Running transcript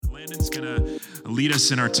Landon's going to lead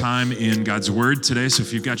us in our time in God's Word today. So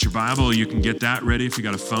if you've got your Bible, you can get that ready. If you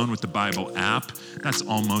got a phone with the Bible app, that's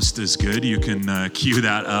almost as good. You can cue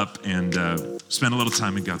that up and spend a little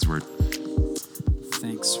time in God's Word.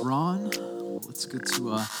 Thanks, Ron. Well, it's good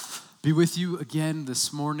to be with you again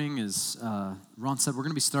this morning. As Ron said, we're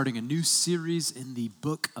going to be starting a new series in the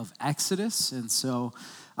book of Exodus, and so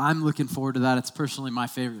I'm looking forward to that. It's personally my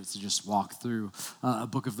favorite to just walk through a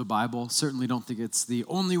book of the Bible. Certainly don't think it's the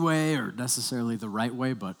only way or necessarily the right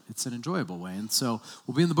way, but it's an enjoyable way. And so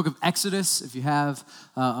we'll be in the book of Exodus. If you have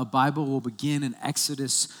a Bible, we'll begin in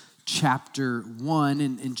Exodus chapter 1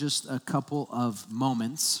 in just a couple of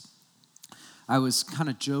moments. I was kind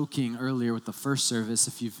of joking earlier with the first service.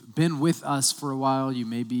 If you've been with us for a while, you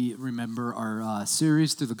maybe remember our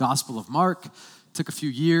series through the Gospel of Mark. Took a few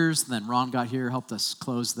years, then Ron got here, helped us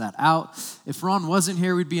close that out. If Ron wasn't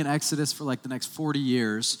here, we'd be in Exodus for like the next 40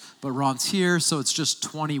 years, but Ron's here, so it's just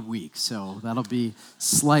 20 weeks, so that'll be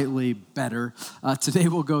slightly better. Today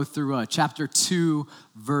we'll go through chapter 2,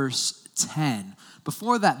 verse 10.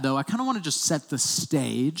 Before that, though, I kind of want to just set the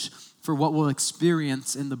stage for what we'll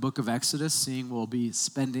experience in the book of Exodus, seeing we'll be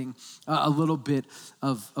spending a little bit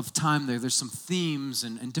of time there. There's some themes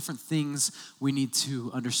and different things we need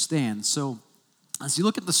to understand. So as you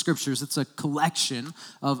look at the scriptures, it's a collection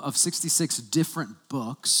of 66 different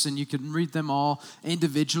books, and you can read them all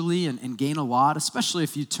individually and gain a lot, especially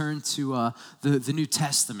if you turn to the New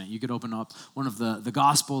Testament. You could open up one of the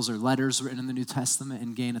Gospels or letters written in the New Testament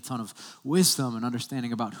and gain a ton of wisdom and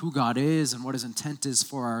understanding about who God is and what his intent is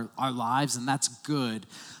for our lives, and that's good.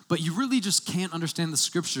 But you really just can't understand the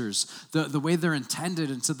scriptures, the way they're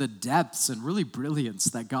intended, and to the depths and really brilliance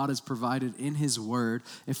that God has provided in his word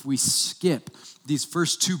if we skip these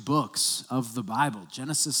first two books of the Bible.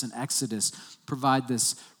 Genesis and Exodus provide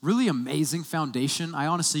this really amazing foundation. I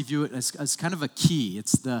honestly view it as kind of a key.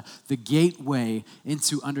 It's the gateway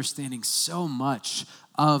into understanding so much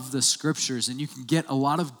of the scriptures, and you can get a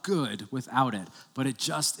lot of good without it, but it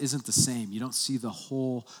just isn't the same. You don't see the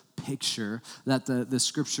whole picture that the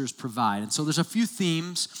scriptures provide. And so there's a few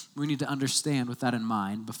themes we need to understand with that in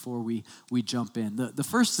mind before we jump in. The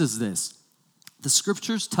first is this: the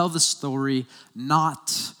scriptures tell the story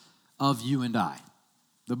not of you and I.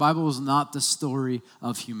 The Bible is not the story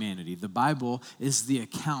of humanity. The Bible is the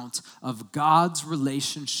account of God's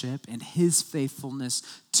relationship and his faithfulness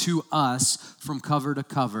to us from cover to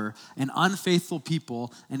cover, an unfaithful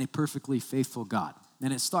people and a perfectly faithful God.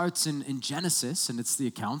 And it starts in Genesis, and it's the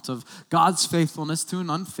account of God's faithfulness to an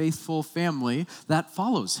unfaithful family that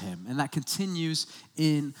follows him. And that continues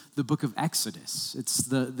in the book of Exodus. It's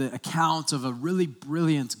the account of a really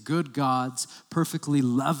brilliant, good God's perfectly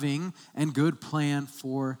loving and good plan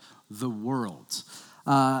for the world.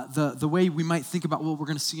 The way we might think about what we're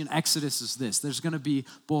going to see in Exodus is this: there's going to be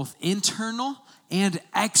both internal and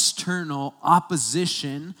external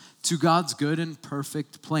opposition to God's good and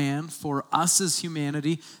perfect plan for us as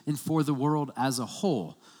humanity and for the world as a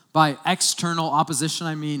whole. By external opposition,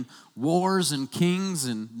 I mean wars and kings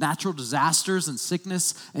and natural disasters and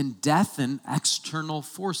sickness and death and external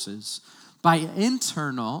forces. By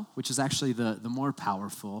internal, which is actually the more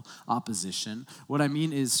powerful opposition, what I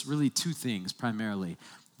mean is really two things primarily.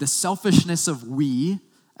 The selfishness of we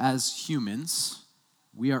as humans.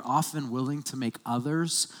 We are often willing to make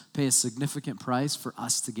others pay a significant price for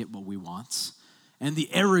us to get what we want. And the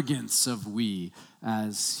arrogance of we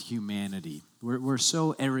as humanity. We're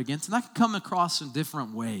so arrogant, and that can come across in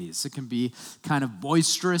different ways. It can be kind of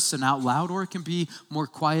boisterous and out loud, or it can be more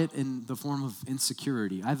quiet in the form of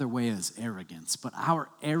insecurity. Either way is arrogance. But our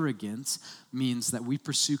arrogance means that we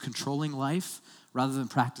pursue controlling life rather than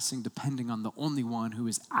practicing depending on the only one who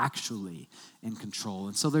is actually in control.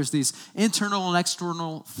 And so there's these internal and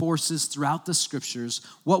external forces throughout the scriptures.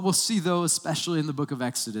 What we'll see, though, especially in the book of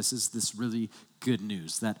Exodus, is this really good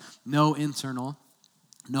news, that no internal,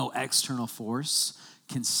 no external force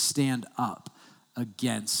can stand up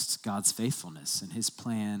against God's faithfulness and his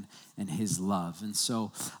plan and his love. And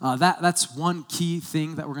so that's one key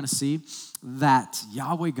thing that we're going to see, that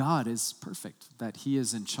Yahweh God is perfect, that he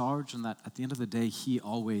is in charge, and that at the end of the day, he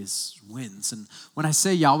always wins. And when I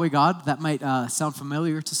say Yahweh God, that might sound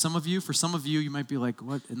familiar to some of you. For some of you, you might be like,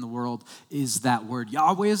 what in the world is that word?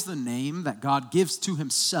 Yahweh is the name that God gives to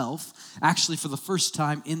himself, actually for the first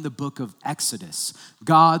time in the book of Exodus.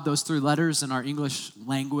 God, those three letters in our English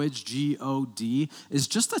language, G-O-D, is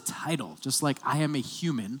just a title, just like I am a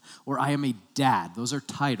human or I am a dad. Those are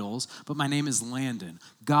titles, but my name is Landon.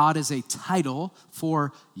 God is a title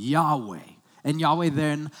for Yahweh. And Yahweh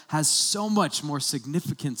then has so much more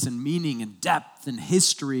significance and meaning and depth and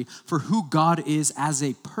history for who God is as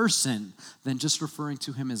a person than just referring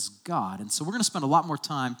to him as God. And so we're going to spend a lot more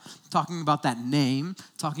time talking about that name,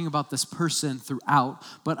 talking about this person throughout.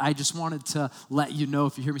 But I just wanted to let you know,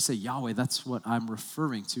 if you hear me say Yahweh, that's what I'm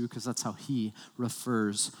referring to, because that's how he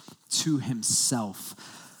refers to himself.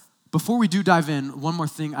 Before we do dive in, one more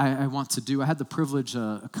thing I want to do. I had the privilege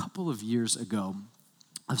a couple of years ago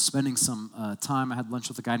of spending some time. I had lunch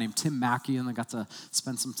with a guy named Tim Mackey, and I got to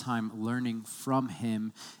spend some time learning from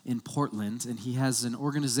him in Portland. And he has an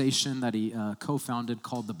organization that he co-founded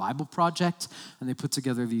called the Bible Project, and they put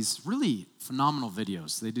together these really phenomenal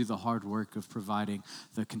videos. They do the hard work of providing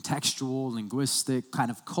the contextual, linguistic, kind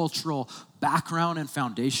of cultural background and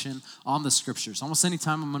foundation on the scriptures. Almost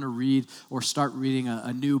anytime I'm going to read or start reading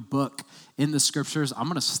a new book in the scriptures, I'm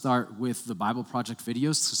going to start with the Bible Project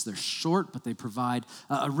videos because they're short, but they provide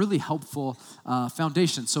a really helpful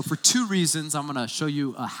foundation. So for two reasons, I'm going to show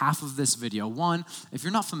you half of this video. One, if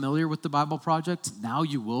you're not familiar with the Bible Project, now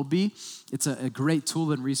you will be. It's a great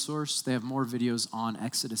tool and resource. They have more videos on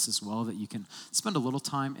Exodus as well that you can spend a little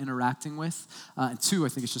time interacting with. And two, I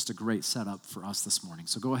think it's just a great setup for us this morning.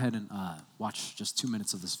 So go ahead and watch just 2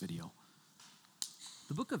 minutes of this video.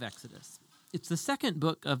 The book of Exodus. It's the second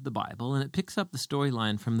book of the Bible, and it picks up the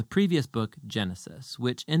storyline from the previous book, Genesis,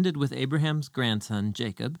 which ended with Abraham's grandson,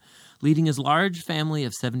 Jacob, leading his large family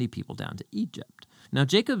of 70 people down to Egypt. Now,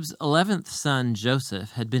 Jacob's 11th son,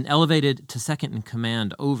 Joseph, had been elevated to second in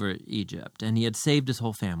command over Egypt, and he had saved his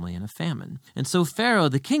whole family in a famine. And so Pharaoh,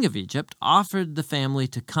 the king of Egypt, offered the family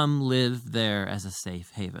to come live there as a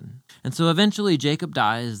safe haven. And so eventually Jacob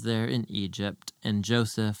dies there in Egypt, and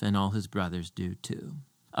Joseph and all his brothers do too.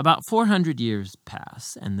 About 400 years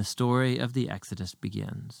pass, and the story of the Exodus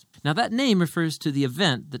begins. Now, that name refers to the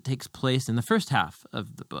event that takes place in the first half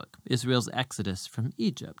of the book, Israel's exodus from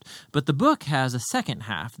Egypt. But the book has a second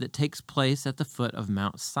half that takes place at the foot of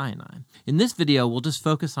Mount Sinai. In this video, we'll just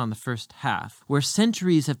focus on the first half, where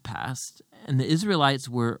centuries have passed, and the Israelites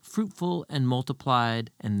were fruitful and multiplied,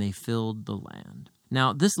 and they filled the land.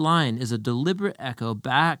 Now, this line is a deliberate echo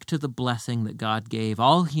back to the blessing that God gave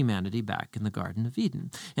all humanity back in the Garden of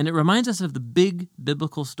Eden. And it reminds us of the big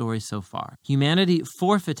biblical story so far. Humanity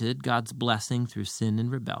forfeited God's blessing through sin and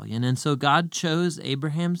rebellion, and so God chose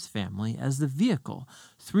Abraham's family as the vehicle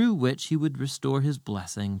through which he would restore his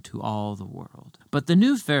blessing to all the world. But the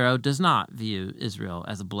new Pharaoh does not view Israel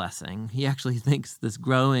as a blessing. He actually thinks this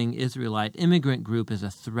growing Israelite immigrant group is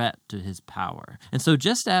a threat to his power. And so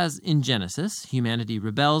just as in Genesis, humanity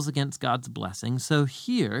rebels against God's blessing, so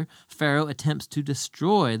here Pharaoh attempts to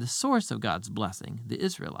destroy the source of God's blessing, the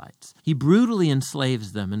Israelites. He brutally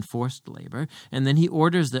enslaves them in forced labor, and then he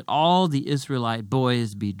orders that all the Israelite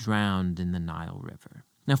boys be drowned in the Nile River.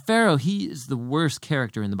 Now, Pharaoh, he is the worst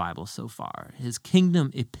character in the Bible so far. His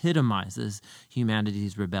kingdom epitomizes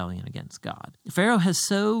humanity's rebellion against God. Pharaoh has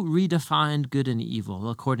so redefined good and evil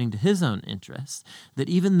according to his own interests that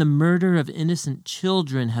even the murder of innocent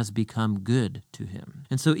children has become good to him.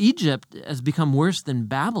 And so Egypt has become worse than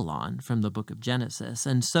Babylon from the book of Genesis.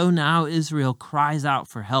 And so now Israel cries out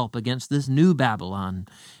for help against this new Babylon,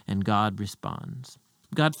 and God responds.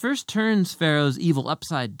 God first turns Pharaoh's evil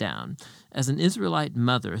upside down as an Israelite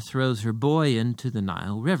mother throws her boy into the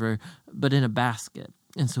Nile River, but in a basket.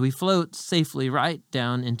 And so he floats safely right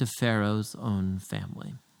down into Pharaoh's own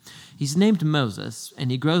family. He's named Moses,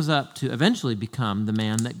 and he grows up to eventually become the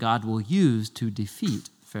man that God will use to defeat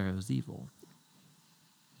Pharaoh's evil.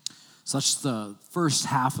 So that's just the first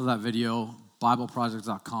half of that video.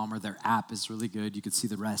 BibleProject.com or their app is really good. You can see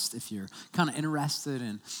the rest if you're kind of interested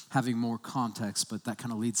in having more context, but that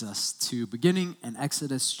kind of leads us to beginning in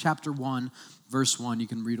Exodus chapter 1, verse 1. You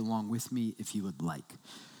can read along with me if you would like.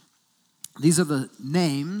 These are the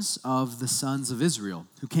names of the sons of Israel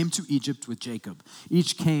who came to Egypt with Jacob.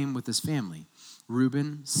 Each came with his family: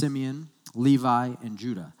 Reuben, Simeon, Levi, and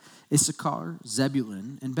Judah, Issachar,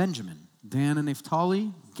 Zebulun, and Benjamin, Dan and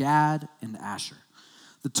Naphtali, Gad, and Asher.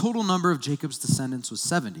 The total number of Jacob's descendants was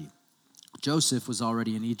 70. Joseph was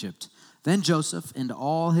already in Egypt. Then Joseph and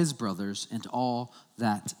all his brothers and all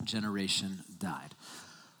that generation died.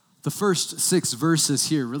 The first 6 verses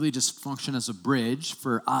here really just function as a bridge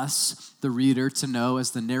for us, the reader, to know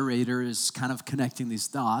as the narrator is kind of connecting these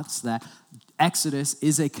dots that Exodus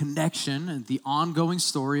is a connection and the ongoing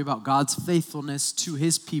story about God's faithfulness to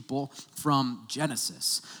his people from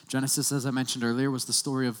Genesis. Genesis, as I mentioned earlier, was the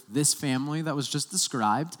story of this family that was just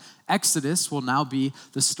described. Exodus will now be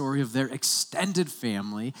the story of their extended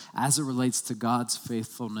family as it relates to God's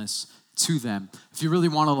faithfulness to them. If you really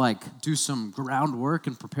want to do some groundwork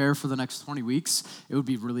and prepare for the next 20 weeks, it would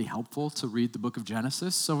be really helpful to read the book of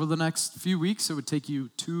Genesis over the next few weeks. It would take you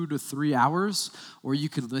 2 to 3 hours, or you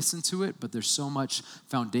could listen to it, but there's so much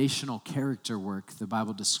foundational character work the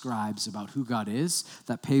Bible describes about who God is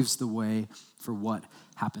that paves the way for what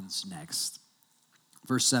happens next.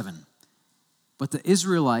 Verse 7, but the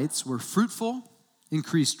Israelites were fruitful,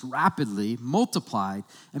 increased rapidly, multiplied,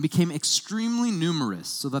 and became extremely numerous,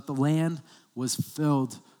 so that the land was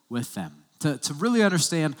filled with them. To really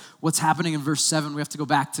understand what's happening in verse 7, we have to go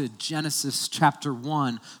back to Genesis chapter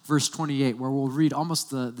 1, verse 28, where we'll read almost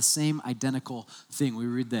the same identical thing. We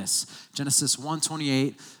read this, Genesis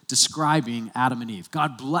 1:28, describing Adam and Eve.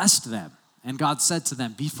 God blessed them, and God said to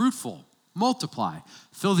them, be fruitful, multiply,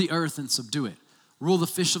 fill the earth and subdue it. Rule the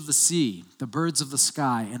fish of the sea, the birds of the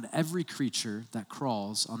sky, and every creature that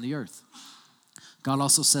crawls on the earth. God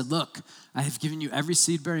also said, look, I have given you every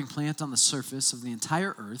seed-bearing plant on the surface of the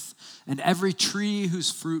entire earth, and every tree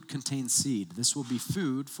whose fruit contains seed. This will be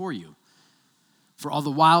food for you. For all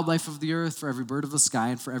the wildlife of the earth, for every bird of the sky,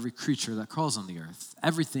 and for every creature that crawls on the earth,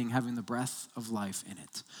 everything having the breath of life in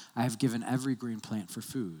it. I have given every green plant for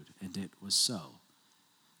food, and it was so.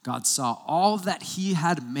 God saw all that he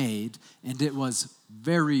had made, and it was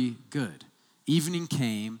very good. Evening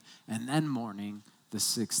came, and then morning, the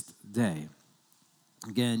sixth day.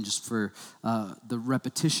 Again, just for the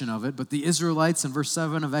repetition of it, but the Israelites in verse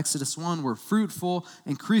 7 of Exodus 1 were fruitful,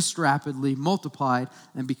 increased rapidly, multiplied,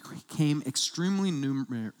 and became extremely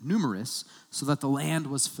numerous, so that the land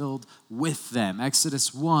was filled with them.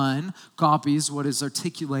 Exodus 1 copies what is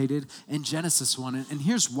articulated in Genesis 1, and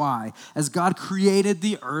here's why. As God created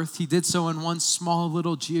the earth, he did so in one small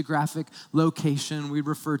little geographic location. We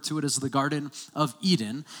refer to it as the Garden of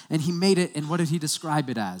Eden, and he made it, and what did he describe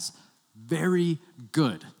it as? Very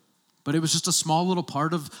good. But it was just a small little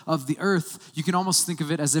part of the earth. You can almost think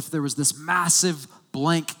of it as if there was this massive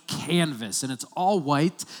blank canvas, and it's all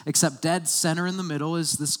white, except dead center in the middle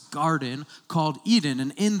is this garden called Eden.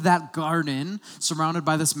 And in that garden, surrounded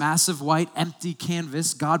by this massive white empty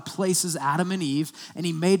canvas, God places Adam and Eve, and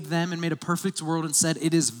he made them and made a perfect world and said,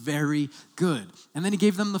 it is very good. And then he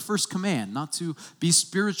gave them the first command, not to be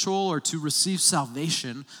spiritual or to receive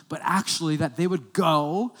salvation, but actually that they would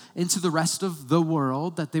go into the rest of the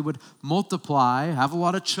world, that they would multiply, have a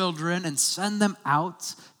lot of children, and send them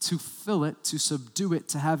out to fill it, to subdue it,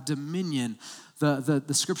 to have dominion. The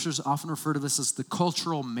scriptures often refer to this as the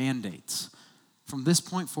cultural mandate. From this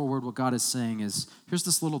point forward, what God is saying is, here's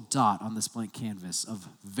this little dot on this blank canvas of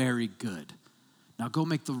very good. Now go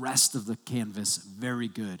make the rest of the canvas very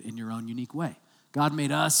good in your own unique way. God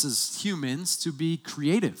made us as humans to be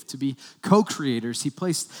creative, to be co-creators. He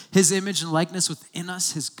placed his image and likeness within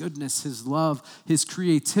us, his goodness, his love, his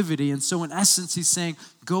creativity. And so in essence, he's saying,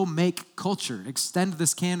 go make culture, extend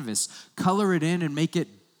this canvas, color it in and make it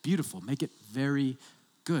beautiful, make it very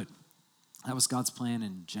good. That was God's plan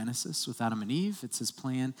in Genesis with Adam and Eve. It's his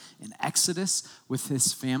plan in Exodus with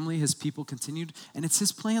his family, his people continued. And it's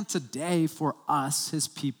his plan today for us, his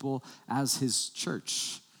people, as his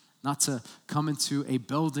church. Not to come into a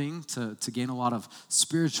building to gain a lot of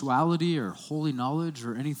spirituality or holy knowledge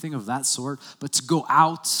or anything of that sort, but to go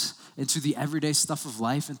out into the everyday stuff of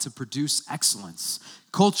life and to produce excellence.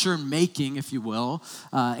 Culture making, if you will.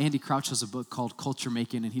 Andy Crouch has a book called Culture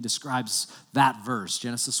Making, and he describes that verse,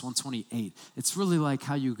 Genesis 1:28. It's really like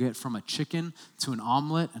how you get from a chicken to an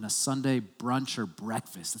omelet and a Sunday brunch or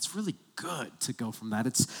breakfast. It's really good to go from that.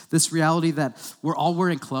 It's this reality that we're all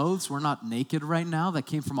wearing clothes. We're not naked right now. That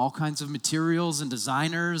came from all kinds of materials and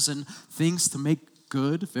designers and things to make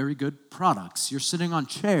good, very good products. You're sitting on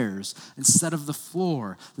chairs instead of the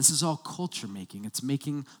floor. This is all culture making. It's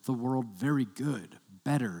making the world very good,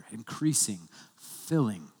 better, increasing,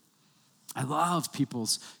 filling. I love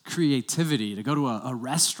people's creativity, to go to a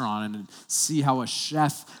restaurant and see how a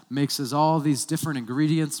chef mixes all these different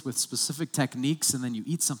ingredients with specific techniques, and then you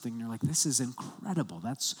eat something and you're like, this is incredible.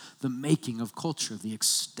 That's the making of culture, the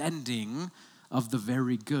extending of the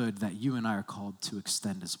very good that you and I are called to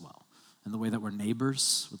extend as well. And the way that we're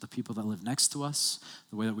neighbors with the people that live next to us,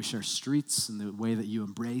 the way that we share streets, and the way that you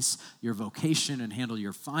embrace your vocation and handle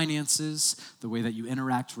your finances, the way that you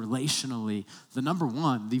interact relationally. The number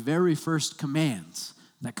one, the very first command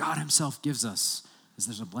that God himself gives us is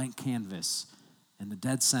there's a blank canvas, and the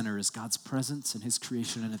dead center is God's presence and his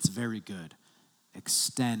creation, and it's very good.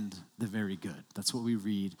 Extend the very good. That's what we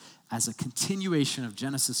read as a continuation of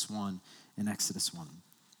Genesis 1 and Exodus 1.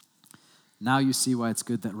 Now you see why it's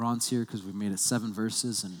good that Ron's here, because we've made it 7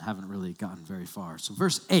 verses and haven't really gotten very far. So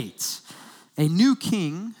verse 8, a new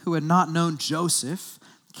king who had not known Joseph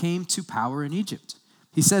came to power in Egypt.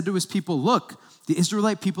 He said to his people, "Look, the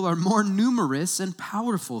Israelite people are more numerous and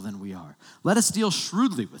powerful than we are. Let us deal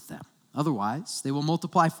shrewdly with them. Otherwise, they will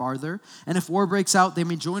multiply farther, and if war breaks out, they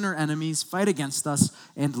may join our enemies, fight against us,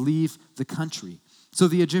 and leave the country." So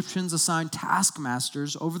the Egyptians assigned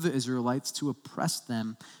taskmasters over the Israelites to oppress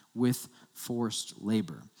them with forced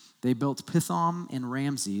labor. They built Pithom and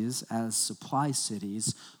Ramses as supply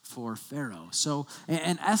cities for Pharaoh. So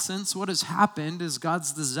in essence, what has happened is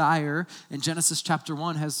God's desire in Genesis chapter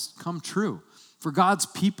 1 has come true. For God's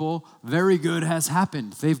people, very good has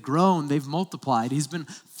happened. They've grown, they've multiplied. He's been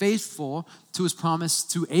faithful to his promise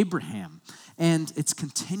to Abraham. And it's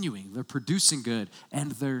continuing. They're producing good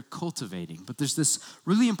and they're cultivating. But there's this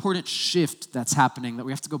really important shift that's happening that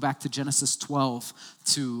we have to go back to Genesis 12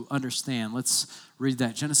 to understand. Let's read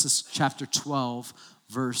that. Genesis chapter 12,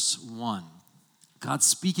 verse 1. God's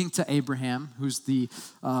speaking to Abraham, who's the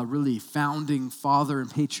really founding father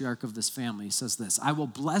and patriarch of this family. He says this, "I will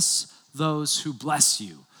bless those who bless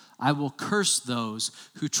you. I will curse those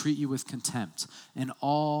who treat you with contempt, and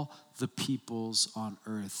all the peoples on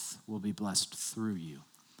earth will be blessed through you."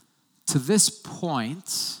 To this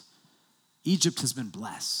point, Egypt has been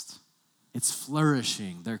blessed. It's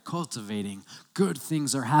flourishing. They're cultivating. Good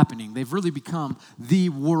things are happening. They've really become the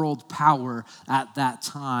world power at that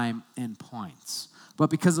time and point. But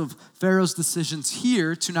because of Pharaoh's decisions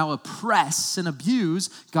here to now oppress and abuse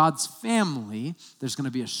God's family, there's going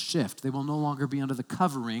to be a shift. They will no longer be under the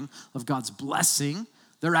covering of God's blessing.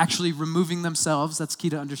 They're actually removing themselves. That's key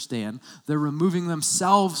to understand. They're removing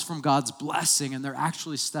themselves from God's blessing, and they're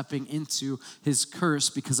actually stepping into his curse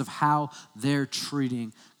because of how they're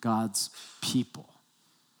treating God's people.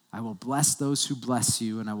 "I will bless those who bless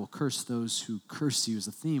you, and I will curse those who curse you" is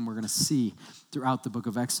a theme we're going to see throughout the book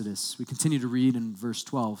of Exodus. We continue to read in verse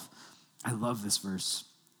 12. I love this verse.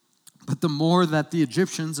 "But the more that the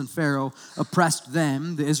Egyptians and Pharaoh oppressed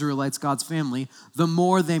them," the Israelites, God's family, "the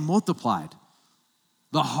more they multiplied.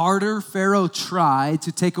 The harder Pharaoh tried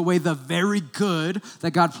to take away the very good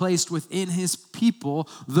that God placed within his people,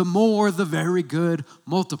 the more the very good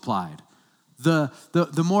multiplied."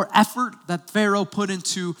 The more effort that Pharaoh put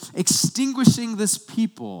into extinguishing this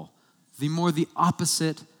people, the more the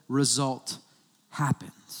opposite result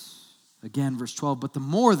happens. Again, verse 12, "But the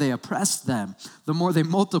more they oppressed them, the more they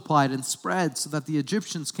multiplied and spread, so that the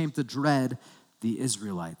Egyptians came to dread the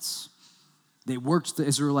Israelites. They worked the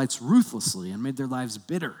Israelites ruthlessly and made their lives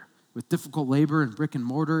bitter with difficult labor in brick and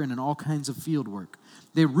mortar and in all kinds of field work.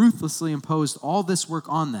 They ruthlessly imposed all this work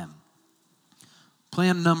on them."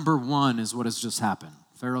 Plan number one is what has just happened.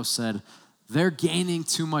 Pharaoh said, they're gaining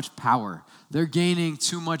too much power. They're gaining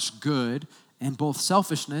too much good, and both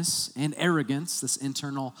selfishness and arrogance, this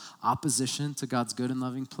internal opposition to God's good and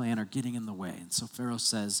loving plan, are getting in the way. And so Pharaoh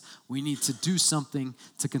says, we need to do something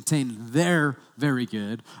to contain their very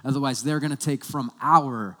good. Otherwise, they're going to take from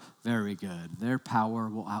our very good. Their power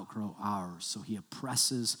will outgrow ours. So he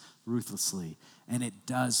oppresses ruthlessly, and it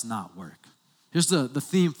does not work. Here's the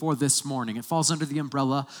theme for this morning. It falls under the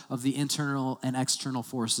umbrella of the internal and external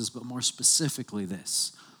forces, but more specifically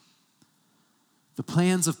this. The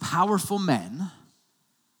plans of powerful men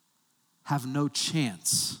have no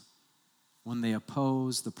chance when they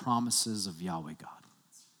oppose the promises of Yahweh God.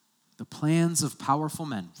 The plans of powerful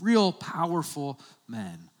men, real powerful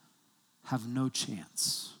men, have no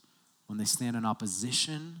chance when they stand in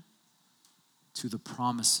opposition to the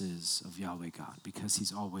promises of Yahweh God, because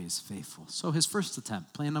he's always faithful. So his first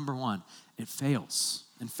attempt, plan number one, it fails.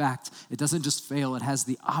 In fact, it doesn't just fail, it has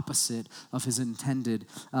the opposite of his intended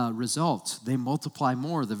result. They multiply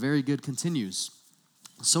more, the very good continues.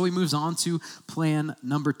 So he moves on to plan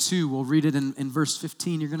number two. We'll read it in verse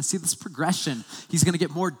 15. You're going to see this progression. He's going to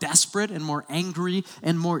get more desperate and more angry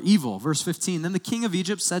and more evil. Verse 15, "Then the king of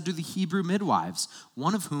Egypt said to the Hebrew midwives,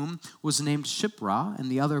 one of whom was named Shiphrah and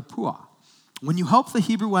the other Puah, 'When you help the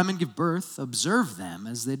Hebrew women give birth, observe them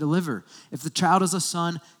as they deliver. If the child is a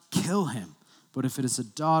son, kill him. But if it is a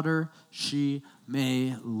daughter, she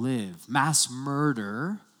may live.'" Mass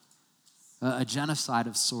murder, a genocide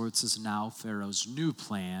of sorts, is now Pharaoh's new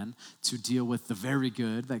plan to deal with the very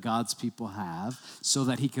good that God's people have so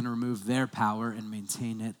that he can remove their power and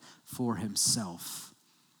maintain it for himself.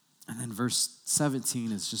 And then verse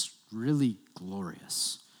 17 is just really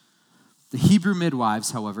glorious. "The Hebrew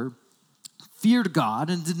midwives, however, feared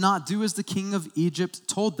God and did not do as the king of Egypt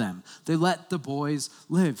told them. They let the boys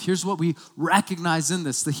live." Here's what we recognize in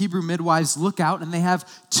this. The Hebrew midwives look out and they have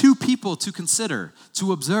two people to consider,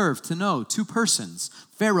 to observe, to know, two persons.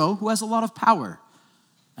 Pharaoh, who has a lot of power,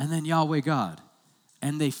 and then Yahweh God.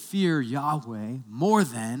 And they fear Yahweh more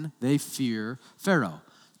than they fear Pharaoh.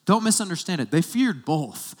 Don't misunderstand it. They feared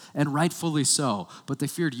both, and rightfully so, but they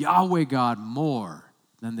feared Yahweh God more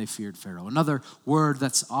than they feared Pharaoh. Another word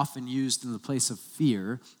that's often used in the place of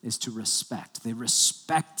fear is to respect. They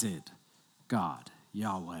respected God,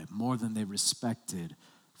 Yahweh, more than they respected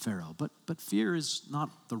Pharaoh. But fear is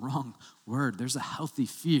not the wrong word. There's a healthy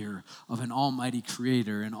fear of an almighty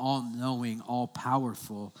creator, an all-knowing,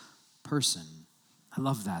 all-powerful person. I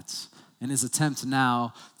love that. In his attempt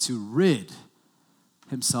now to rid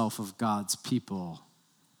himself of God's people,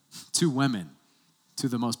 two women, to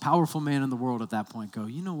the most powerful man in the world at that point, go,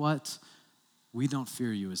 you know what? We don't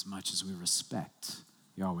fear you as much as we respect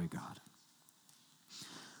Yahweh God.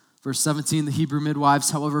 Verse 17, the Hebrew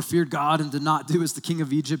midwives, however, feared God and did not do as the king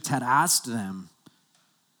of Egypt had asked them.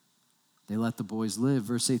 They let the boys live.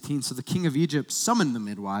 Verse 18, so the king of Egypt summoned the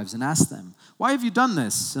midwives and asked them, why have you done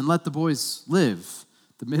this and let the boys live?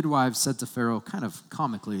 The midwives said to Pharaoh, kind of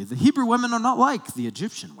comically, the Hebrew women are not like the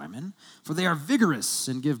Egyptian women, for they are vigorous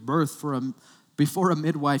and give birth before a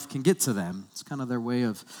midwife can get to them. It's kind of their way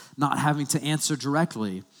of not having to answer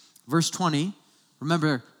directly. Verse 20,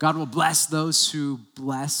 remember, God will bless those who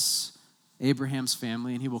bless Abraham's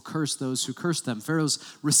family, and he will curse those who curse them.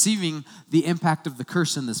 Pharaoh's receiving the impact of the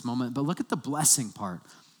curse in this moment, but look at the blessing part.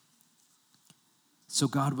 So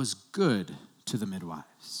God was good to the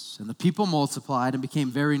midwives, and the people multiplied and became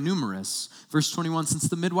very numerous. Verse 21, since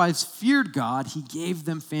the midwives feared God, he gave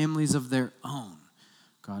them families of their own.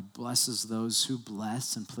 God blesses those who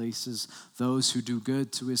bless and places those who do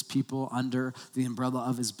good to his people under the umbrella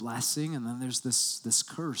of his blessing. And then there's this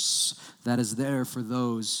curse that is there for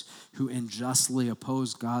those who unjustly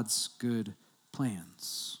oppose God's good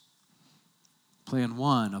plans. Plan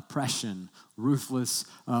one, oppression, ruthless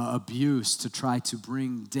abuse to try to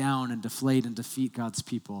bring down and deflate and defeat God's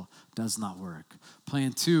people does not work.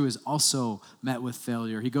 Plan two is also met with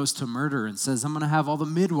failure. He goes to murder and says, I'm going to have all the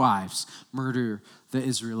midwives murder the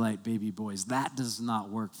Israelite baby boys. That does not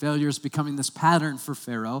work. Failure is becoming this pattern for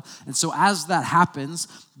Pharaoh. And so as that happens,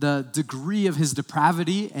 the degree of his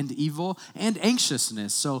depravity and evil and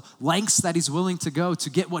anxiousness, so lengths that he's willing to go to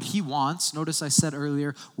get what he wants. Notice I said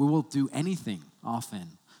earlier, we will do anything often.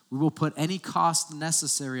 We will put any cost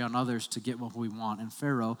necessary on others to get what we want. And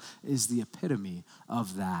Pharaoh is the epitome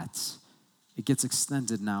of that. It gets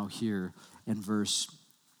extended now here in verse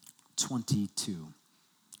 22.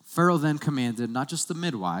 Pharaoh then commanded not just the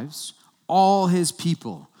midwives, all his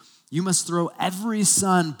people, you must throw every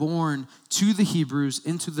son born to the Hebrews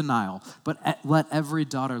into the Nile, but let every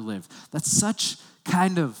daughter live. That's such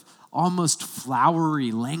kind of almost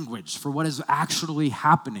flowery language for what is actually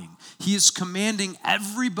happening. He is commanding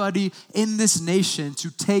everybody in this nation to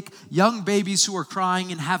take young babies who are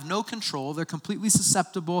crying and have no control. They're completely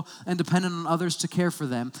susceptible and dependent on others to care for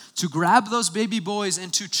them, to grab those baby boys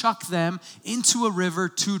and to chuck them into a river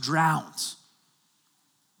to drown.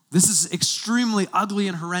 This is extremely ugly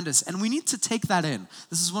and horrendous, and we need to take that in.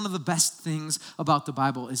 This is one of the best things about the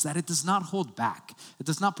Bible is that it does not hold back. It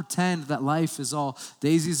does not pretend that life is all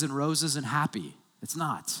daisies and roses and happy. It's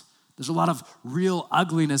not. There's a lot of real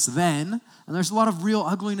ugliness then, and there's a lot of real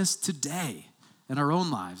ugliness today in our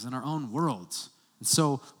own lives, in our own worlds. And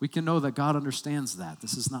so we can know that God understands that.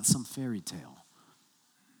 This is not some fairy tale.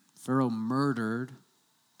 Pharaoh murdered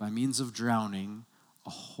by means of drowning a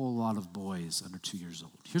whole lot of boys under 2 years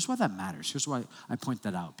old. Here's why that matters. Here's why I point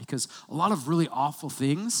that out. Because a lot of really awful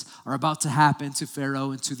things are about to happen to Pharaoh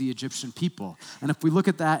and to the Egyptian people. And if we look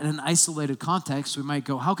at that in an isolated context, we might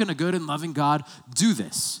go, how can a good and loving God do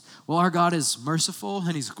this? Well, our God is merciful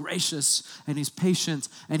and he's gracious and he's patient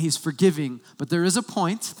and he's forgiving. But there is a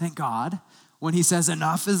point, thank God, when he says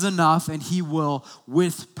enough is enough and he will,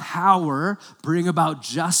 with power, bring about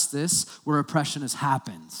justice where oppression has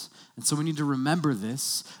happened. And so we need to remember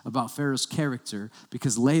this about Pharaoh's character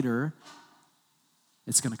because later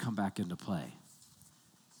it's going to come back into play.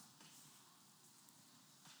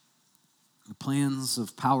 The plans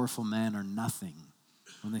of powerful men are nothing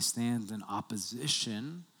when they stand in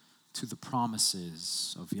opposition to the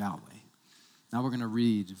promises of Yahweh. Now we're going to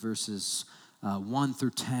read verses 1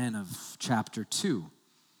 through 10 of chapter 2.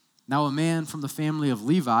 Now a man from the family of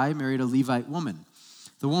Levi married a Levite woman.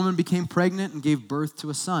 The woman became pregnant and gave birth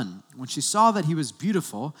to a son. When she saw that he was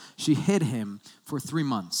beautiful, she hid him for 3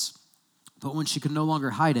 months. But when she could no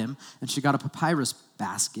longer hide him, and she got a papyrus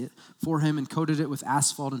basket for him and coated it with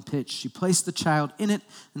asphalt and pitch, she placed the child in it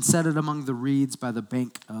and set it among the reeds by the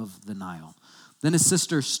bank of the Nile. Then his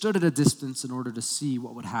sister stood at a distance in order to see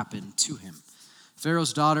what would happen to him.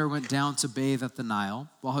 Pharaoh's daughter went down to bathe at the Nile,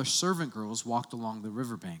 while her servant girls walked along the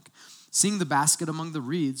riverbank. Seeing the basket among the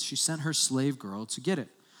reeds, she sent her slave girl to get it.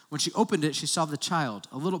 When she opened it, she saw the child,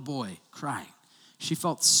 a little boy, crying. she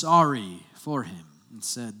felt sorry for him and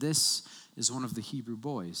said, "This is one of the Hebrew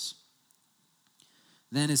boys."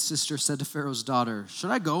 Then his sister said to Pharaoh's daughter,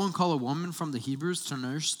 "Should I go and call a woman from the Hebrews to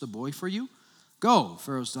nurse the boy for you?" "Go,"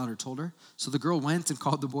 Pharaoh's daughter told her. So the girl went and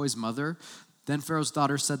called the boy's mother. Then Pharaoh's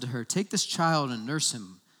daughter said to her, "Take this child and nurse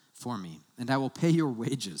him for me, and I will pay your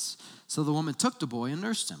wages." So the woman took the boy and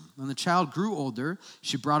nursed him. When the child grew older,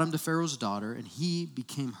 she brought him to Pharaoh's daughter, and he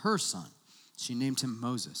became her son. She named him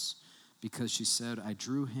Moses, because she said, "I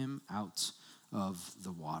drew him out of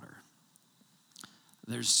the water."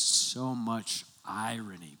 There's so much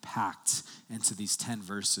irony packed into these 10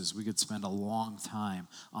 verses. We could spend a long time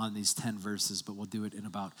on these 10 verses, but we'll do it in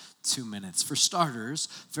about 2 minutes. For starters,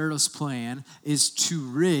 Pharaoh's plan is to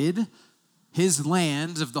rid his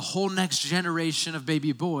land of the whole next generation of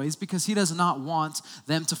baby boys because he does not want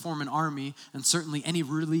them to form an army and certainly any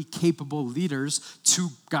really capable leaders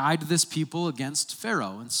to guide this people against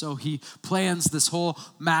Pharaoh. And so he plans this whole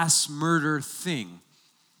mass murder thing.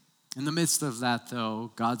 In the midst of that,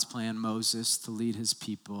 though, God's plan, Moses, to lead his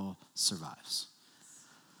people, survives.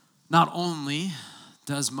 Not only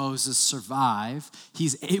does Moses survive,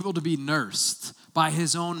 he's able to be nursed by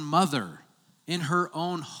his own mother in her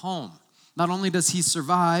own home. Not only does he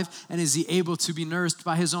survive and is he able to be nursed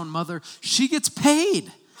by his own mother, she gets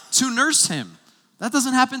paid to nurse him. That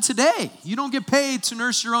doesn't happen today. You don't get paid to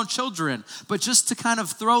nurse your own children. But just to kind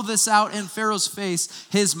of throw this out in Pharaoh's face,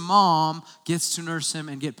 his mom gets to nurse him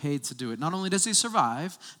and get paid to do it. Not only does he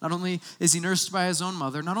survive, not only is he nursed by his own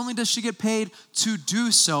mother, not only does she get paid to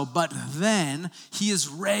do so, but then he is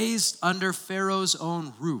raised under Pharaoh's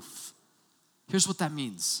own roof. Here's what that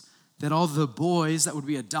means. That all the boys that would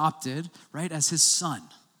be adopted, right, as his son,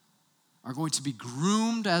 are going to be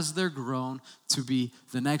groomed as they're grown to be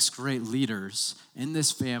the next great leaders in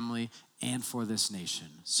this family and for this nation.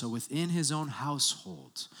 So within his own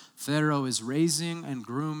household, Pharaoh is raising and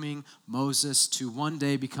grooming Moses to one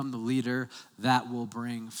day become the leader that will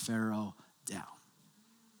bring Pharaoh down.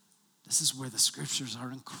 This is where the scriptures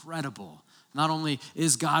are incredible. Not only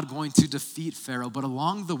is God going to defeat Pharaoh, but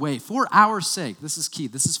along the way, for our sake, this is key,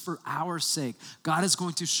 this is for our sake, God is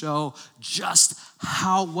going to show just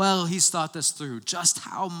how well he's thought this through, just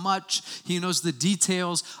how much he knows the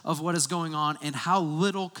details of what is going on, and how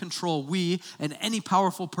little control we and any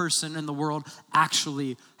powerful person in the world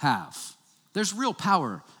actually have. There's real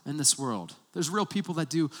power in this world. There's real people that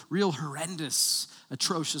do real horrendous,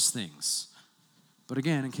 atrocious things. But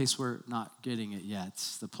again, in case we're not getting it yet,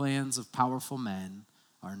 the plans of powerful men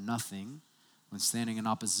are nothing when standing in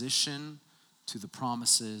opposition to the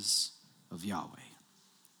promises of Yahweh.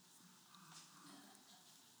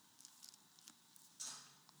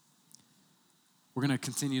 We're going to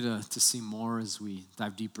continue to see more as we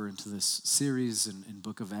dive deeper into this series in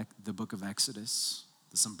the book of Exodus,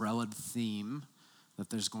 this umbrella theme that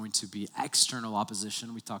there's going to be external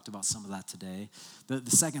opposition. We talked about some of that today. The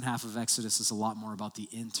second half of Exodus is a lot more about the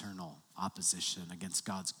internal opposition against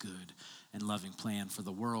God's good and loving plan for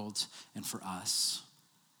the world and for us.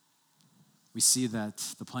 We see that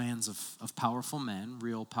the plans of powerful men,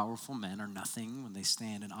 real powerful men, are nothing when they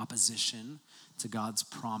stand in opposition to God's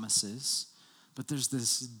promises. But there's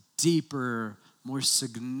this deeper, more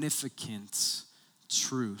significant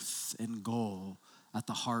truth and goal at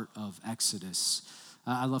the heart of Exodus.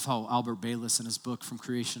 I love how Albert Baylis in his book, From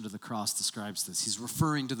Creation to the Cross, describes this. He's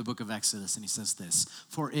referring to the book of Exodus, and he says this: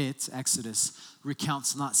 "For it," Exodus,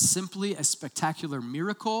 "recounts not simply a spectacular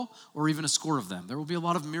miracle or even a score of them." There will be a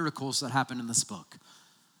lot of miracles that happen in this book.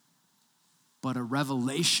 "But a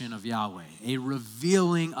revelation of Yahweh, a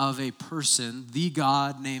revealing of a person, the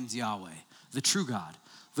God named Yahweh, the true God."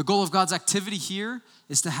 The goal of God's activity here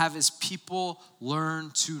is to have his people learn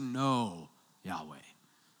to know Yahweh.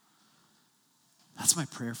 That's my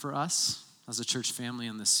prayer for us as a church family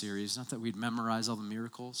in this series. Not that we'd memorize all the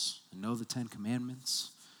miracles and know the 10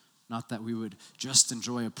 Commandments. Not that we would just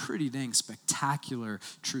enjoy a pretty dang spectacular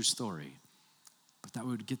true story. But that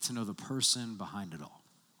we would get to know the person behind it all,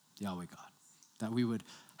 Yahweh God. That we would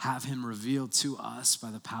have him revealed to us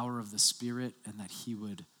by the power of the Spirit, and that he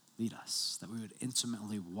would lead us. That we would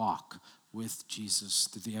intimately walk with Jesus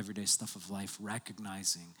through the everyday stuff of life,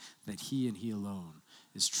 recognizing that he and he alone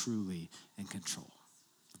is truly in control.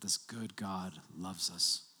 That this good God loves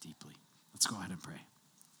us deeply. Let's go ahead and pray.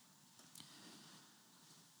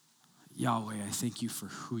 Yahweh, I thank you for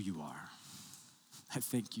who you are. I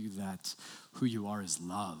thank you that who you are is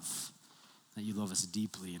love, that you love us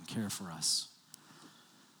deeply and care for us.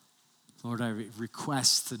 Lord, I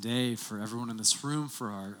request today for everyone in this room,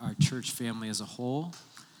 for our church family as a whole,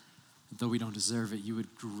 though we don't deserve it, you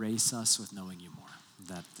would grace us with knowing you more.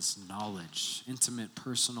 that this knowledge, intimate,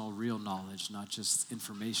 personal, real knowledge, not just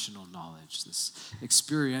informational knowledge, this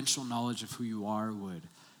experiential knowledge of who you are would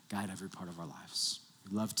guide every part of our lives.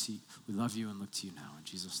 We love you and look to you now. In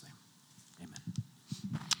Jesus' name, amen.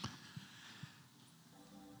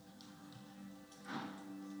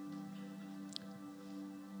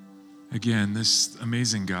 Again, this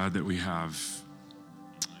amazing God that we have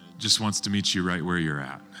just wants to meet you right where you're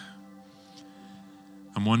at.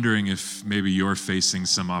 I'm wondering if maybe you're facing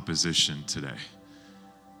some opposition today.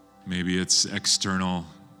 Maybe it's external.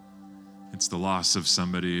 It's the loss of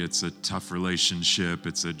somebody. It's a tough relationship.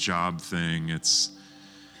 It's a job thing.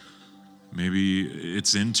 Maybe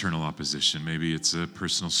it's internal opposition. Maybe it's a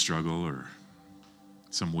personal struggle or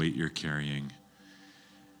some weight you're carrying.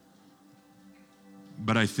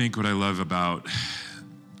 But I think what I love about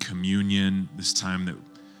communion, this time that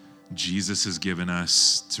Jesus has given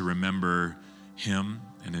us to remember him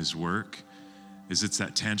and his work, is it's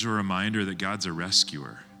that tangible reminder that God's a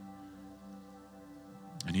rescuer.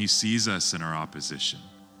 And he sees us in our opposition.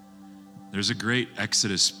 There's a great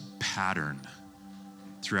Exodus pattern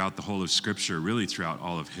throughout the whole of Scripture, really throughout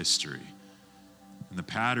all of history. And the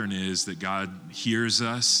pattern is that God hears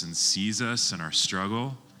us and sees us in our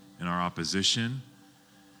struggle, in our opposition,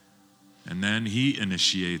 and then he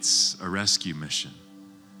initiates a rescue mission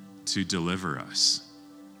to deliver us.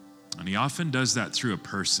 And he often does that through a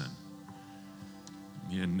person.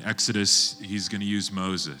 In Exodus, he's going to use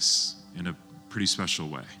Moses in a pretty special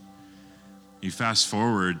way. You fast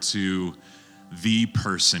forward to the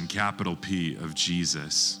person, capital P, of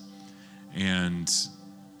Jesus, and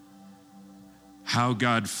how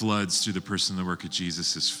God floods through the person and the work of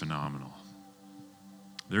Jesus is phenomenal.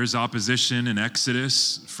 There's opposition in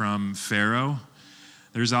Exodus from Pharaoh.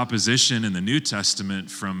 There's opposition in the New Testament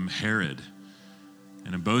from Herod.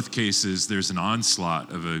 And in both cases, there's an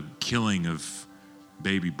onslaught of a killing of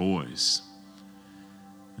baby boys.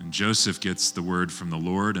 And Joseph gets the word from the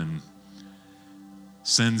Lord and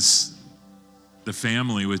sends the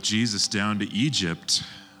family with Jesus down to Egypt,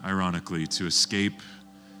 ironically, to escape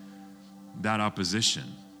that opposition.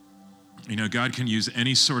 You know, God can use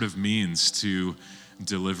any sort of means to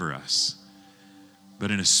deliver us. But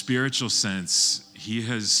in a spiritual sense, he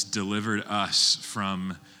has delivered us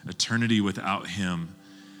from eternity without him.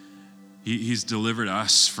 He's delivered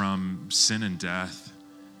us from sin and death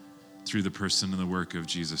through the person and the work of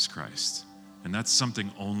Jesus Christ. And that's something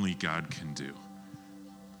only God can do.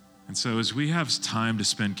 And so as we have time to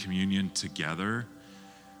spend communion together,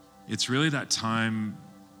 it's really that time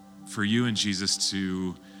for you and Jesus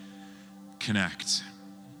to connect.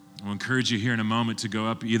 I'll encourage you here in a moment to go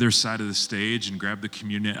up either side of the stage and grab the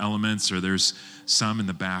communion elements, or there's some in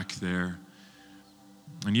the back there.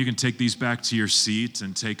 And you can take these back to your seat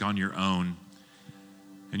and take on your own.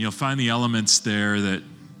 And you'll find the elements there that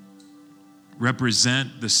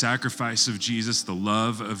represent the sacrifice of Jesus, the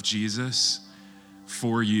love of Jesus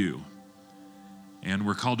for you. And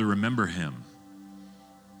we're called to remember him.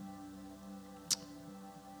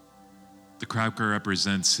 The cracker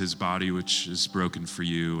represents his body, which is broken for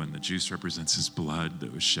you, and the juice represents his blood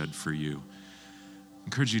that was shed for you. I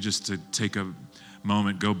encourage you just to take a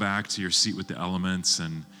moment, go back to your seat with the elements,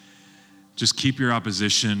 and just keep your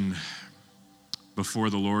opposition before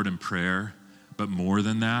the Lord in prayer. But more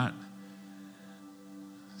than that,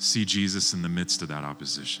 see Jesus in the midst of that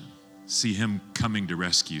opposition. See him coming to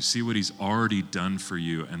rescue. See what he's already done for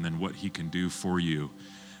you, and then what he can do for you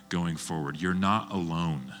going forward. You're not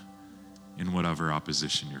alone in whatever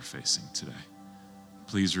opposition you're facing today.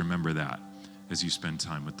 Please remember that as you spend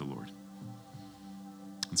time with the Lord.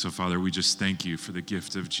 And so, Father, we just thank you for the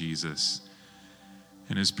gift of Jesus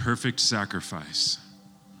and his perfect sacrifice.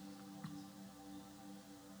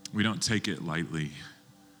 We don't take it lightly.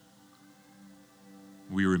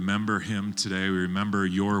 We remember him today. We remember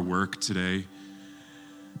your work today.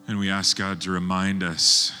 And we ask God to remind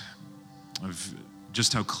us of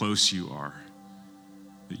just how close you are,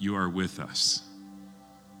 that you are with us.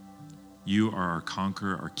 You are our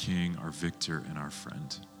conqueror, our king, our victor, and our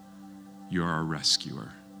friend. You are our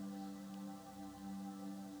rescuer.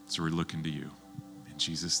 So we're looking to you. In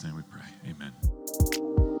Jesus' name we pray. Amen.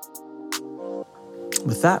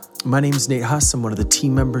 With that, my name is Nate Huss. I'm one of the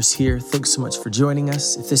team members here. Thanks so much for joining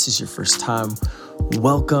us. If this is your first time,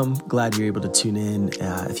 welcome. Glad you're able to tune in.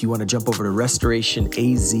 If you want to jump over to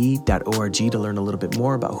restorationaz.org to learn a little bit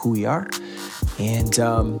more about who we are.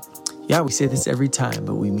 And we say this every time,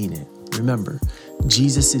 but we mean it. Remember,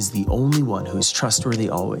 Jesus is the only one who is trustworthy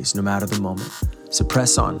always, no matter the moment. So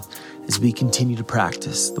press on as we continue to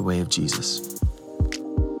practice the way of Jesus.